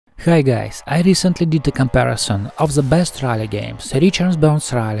Hi guys, I recently did a comparison of the best rally games, Richards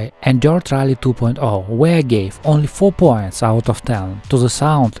Rally and Dirt Rally 2.0, where I gave only 4 points out of 10 to the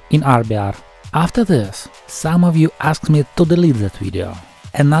sound in RBR. After this, some of you asked me to delete that video,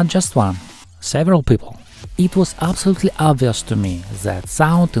 and not just one, several people. It was absolutely obvious to me that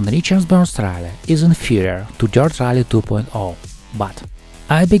sound in Richards Rally is inferior to Dirt Rally 2.0, but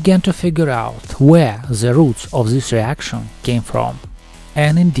I began to figure out where the roots of this reaction came from.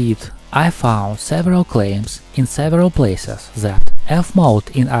 And indeed, I found several claims in several places that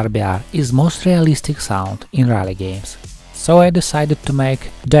FMOD in RBR is most realistic sound in rally games. So I decided to make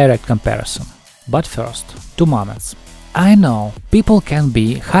direct comparison. But first, 2 moments. I know people can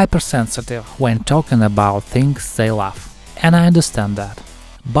be hypersensitive when talking about things they love, and I understand that.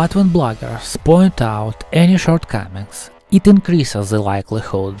 But when bloggers point out any shortcomings, it increases the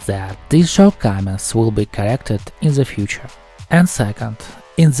likelihood that these shortcomings will be corrected in the future. And second,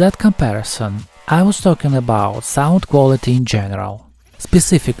 in that comparison, I was talking about sound quality in general.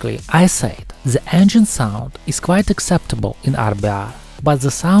 Specifically, I said the engine sound is quite acceptable in RBR, but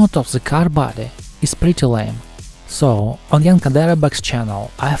the sound of the car body is pretty lame. So, on Jan Kaderabek's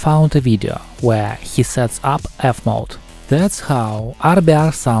channel I found a video where he sets up FMOD. That's how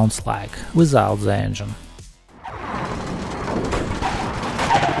RBR sounds like without the engine.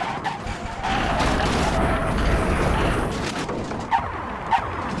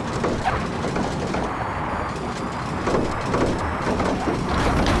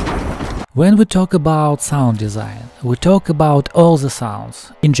 When we talk about sound design, we talk about all the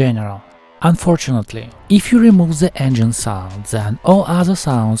sounds, in general. Unfortunately, if you remove the engine sound, then all other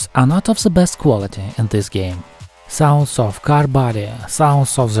sounds are not of the best quality in this game. Sounds of car body,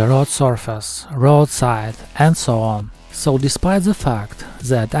 sounds of the road surface, roadside, and so on. So despite the fact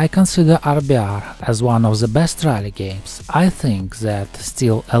that I consider RBR as one of the best rally games, I think that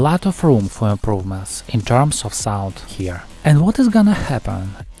still a lot of room for improvements in terms of sound here. And what is gonna happen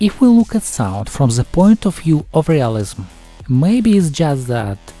if we look at sound from the point of view of realism? Maybe it's just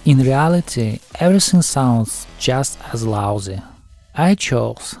that, in reality, everything sounds just as lousy. I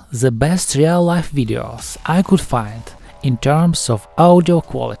chose the best real-life videos I could find in terms of audio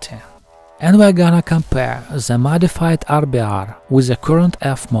quality. And we're gonna compare the modified RBR with the current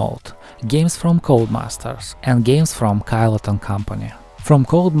FMOD, games from Codemasters and games from Kylotonn company. From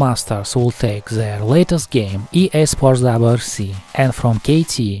Codemasters we'll take their latest game EA Sports WRC, and from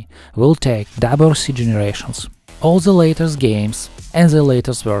KT we'll take WRC Generations. All the latest games and the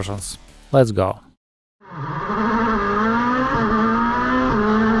latest versions. Let's go.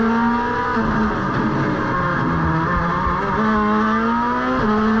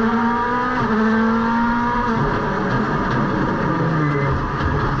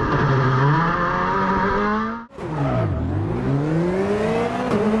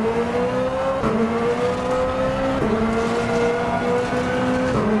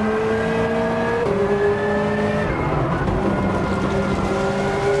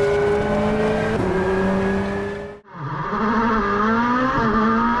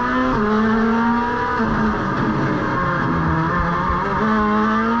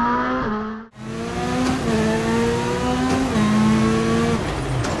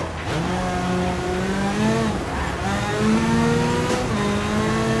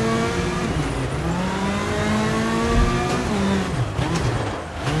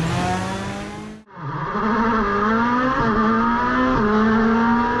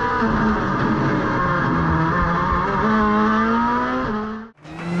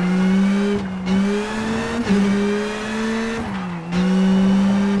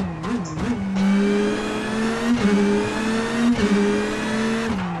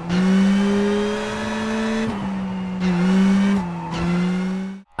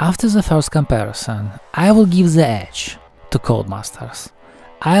 After the first comparison, I will give the edge to Codemasters.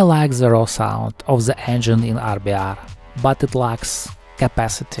 I like the raw sound of the engine in RBR, but it lacks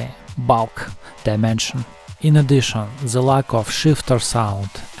capacity, bulk, dimension. In addition, the lack of shifter sound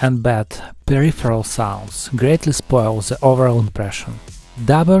and bad peripheral sounds greatly spoil the overall impression.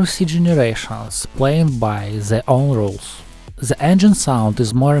 WRC Generations playing by their own rules. The engine sound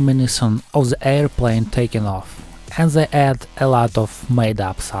is more reminiscent of the airplane taking off, and they add a lot of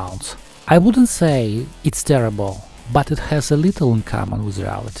made-up sounds. I wouldn't say it's terrible, but it has a little in common with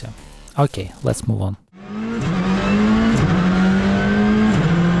reality. Okay, let's move on.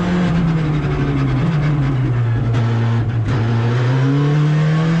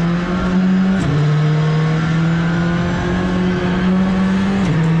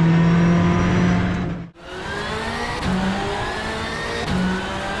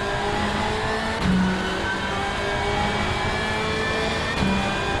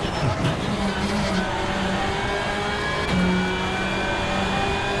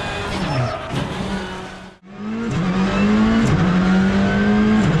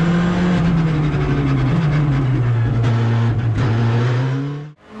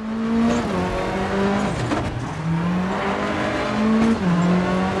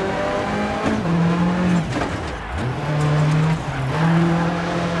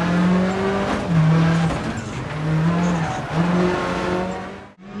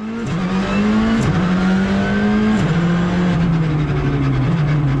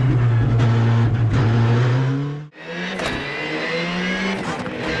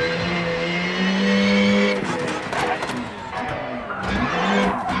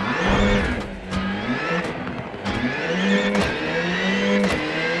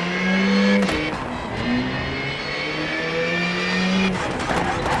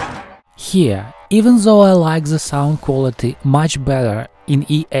 Here, even though I like the sound quality much better in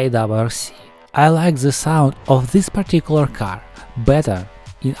EA/WRC, I like the sound of this particular car better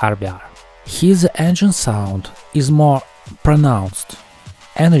in RBR. Here the engine sound is more pronounced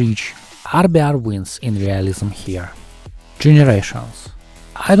and rich. RBR wins in realism here. Generations.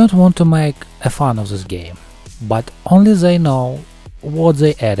 I don't want to make a fun of this game, but only they know what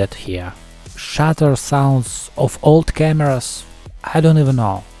they added here. Shutter sounds of old cameras, I don't even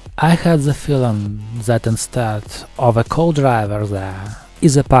know. I had the feeling that instead of a co-driver there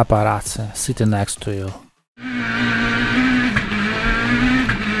is a paparazzi sitting next to you.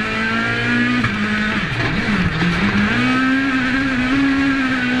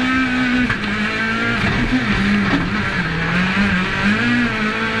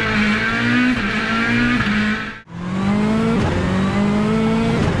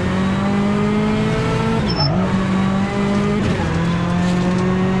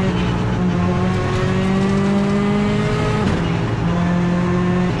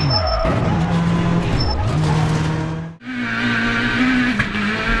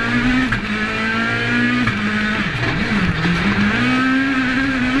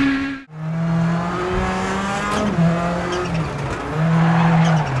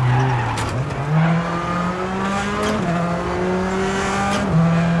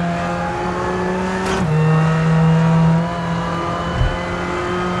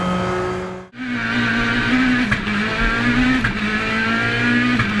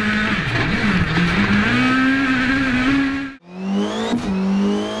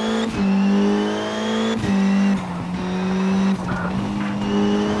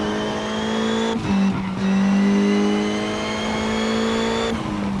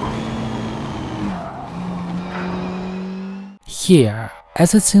 Here,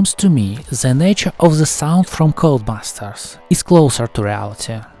 as it seems to me, the nature of the sound from Codemasters is closer to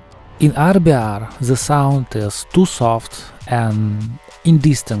reality. In RBR the sound is too soft and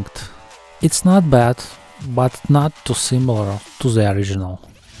indistinct. It's not bad, but not too similar to the original.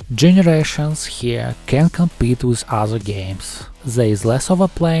 Generations here can compete with other games. There is less of a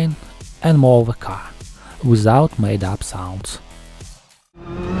plane and more of a car, without made-up sounds.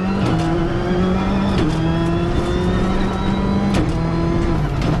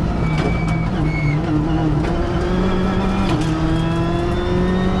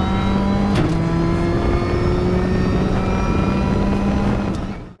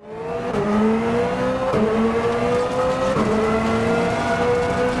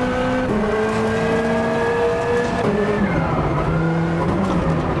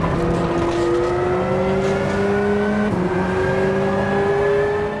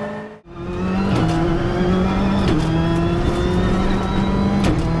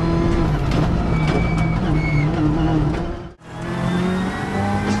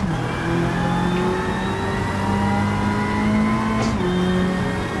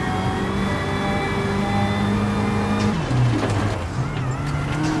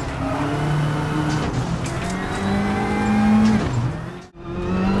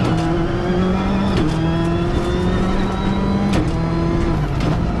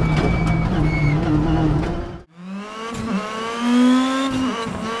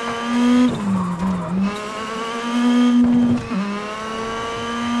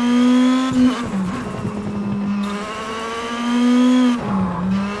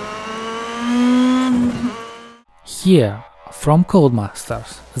 Here, from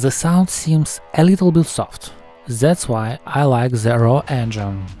Codemasters, the sound seems a little bit soft. That's why I like the raw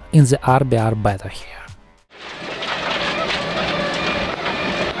engine in the RBR better here.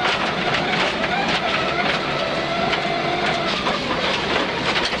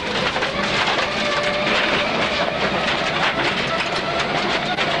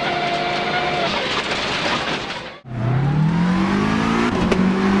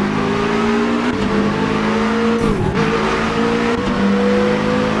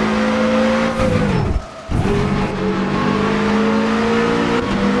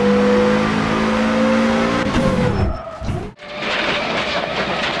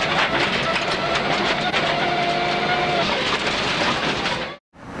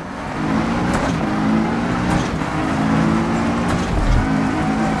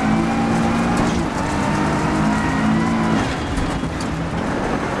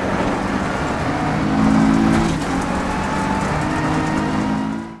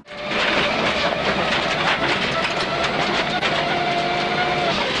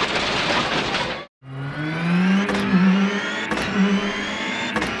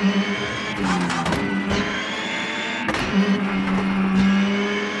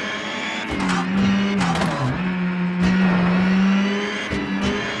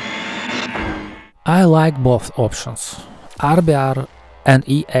 like both options, RBR and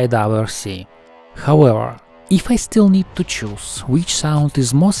EAWRC. However, if I still need to choose which sound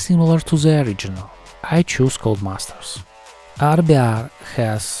is most similar to the original, I choose Codemasters. RBR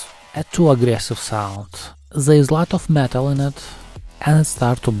has a too aggressive sound, there is a lot of metal in it, and it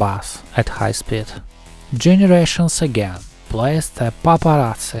starts to bass at high speed. Generations again placed a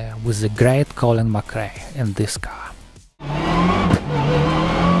paparazzi with the great Colin McRae in this car.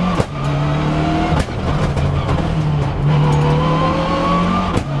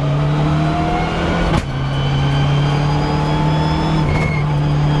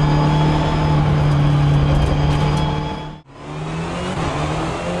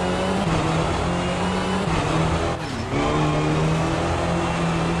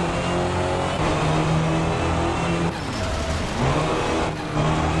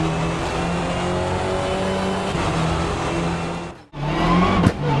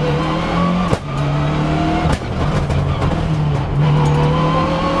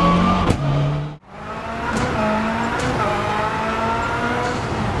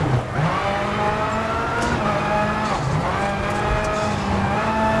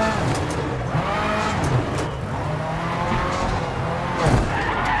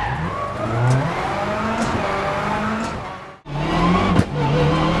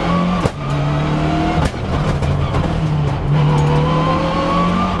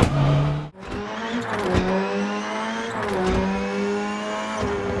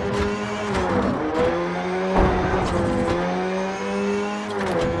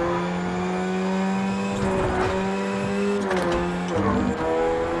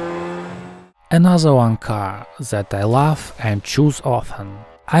 Another one car that I love and choose often.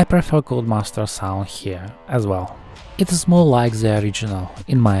 I prefer Codemasters sound here as well. It is more like the original,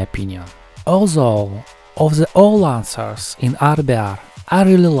 in my opinion. Although, of the all Lancers in RBR, I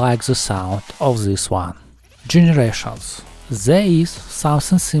really like the sound of this one. Generations. There is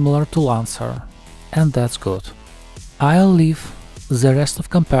something similar to Lancer, and that's good. I'll leave the rest of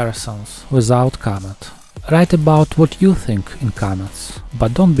comparisons without comment. Write about what you think in comments,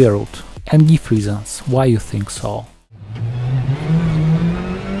 but don't be rude and give reasons why you think so.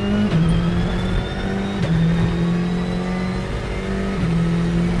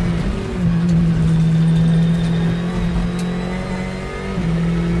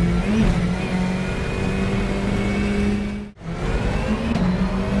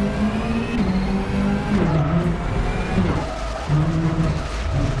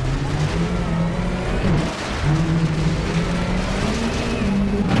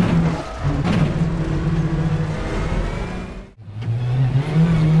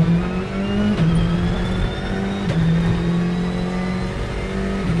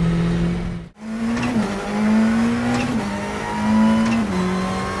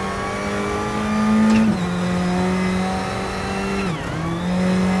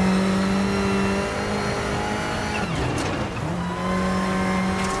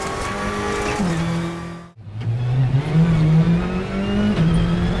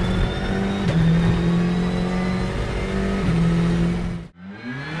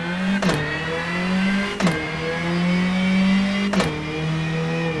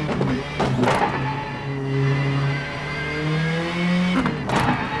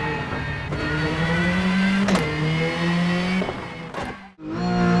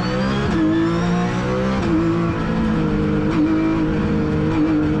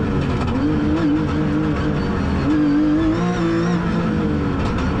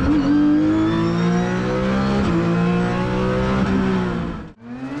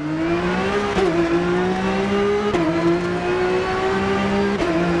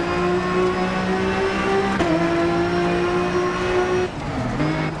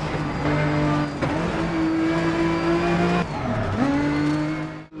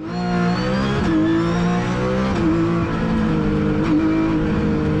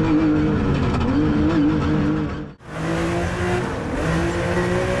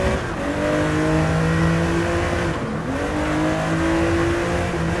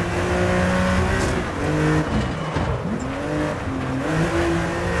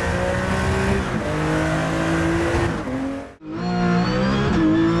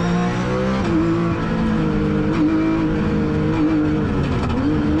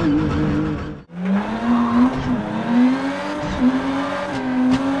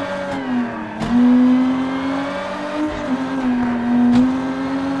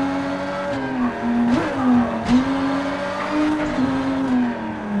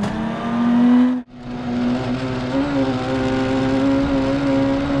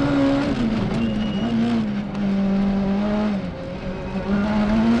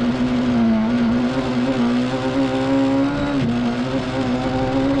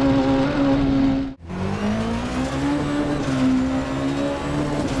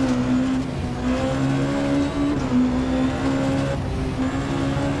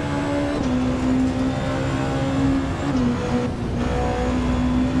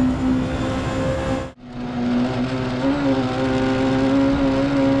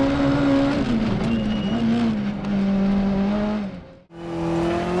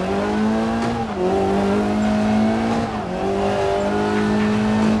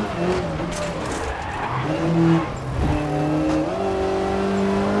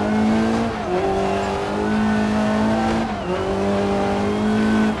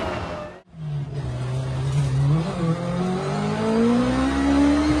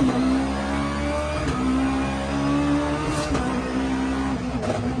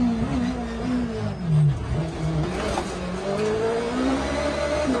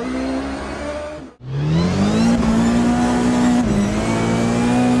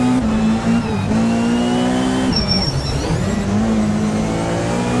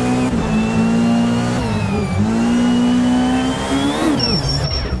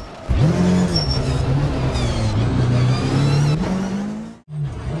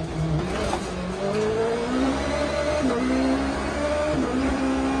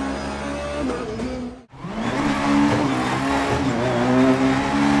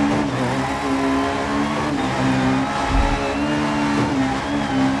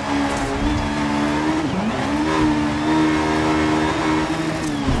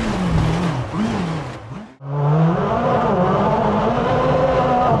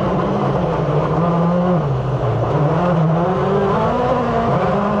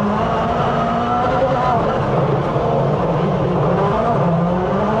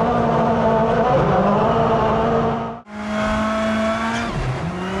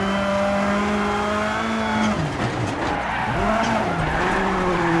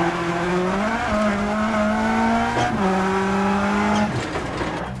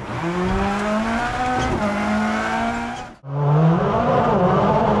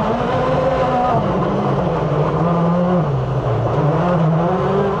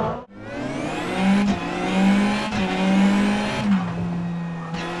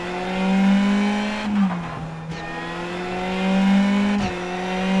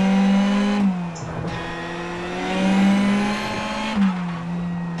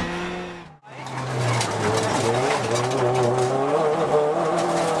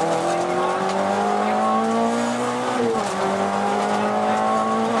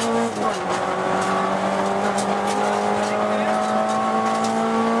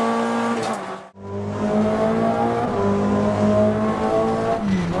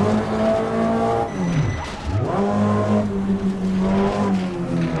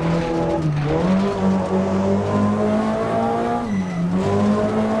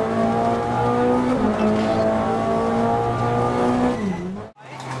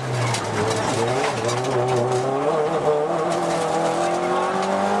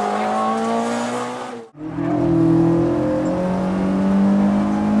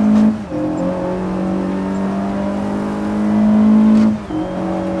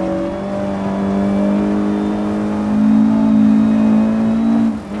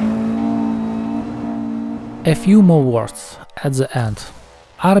 few more words at the end.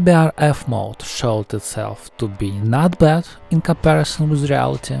 RBR FMOD showed itself to be not bad in comparison with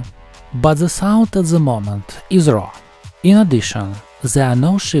reality, but the sound at the moment is raw. In addition, there are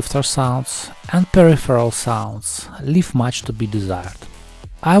no shifter sounds and peripheral sounds leave much to be desired.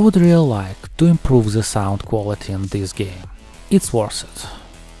 I would really like to improve the sound quality in this game. It's worth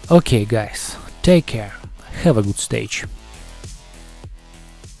it. Okay guys, take care, have a good stage.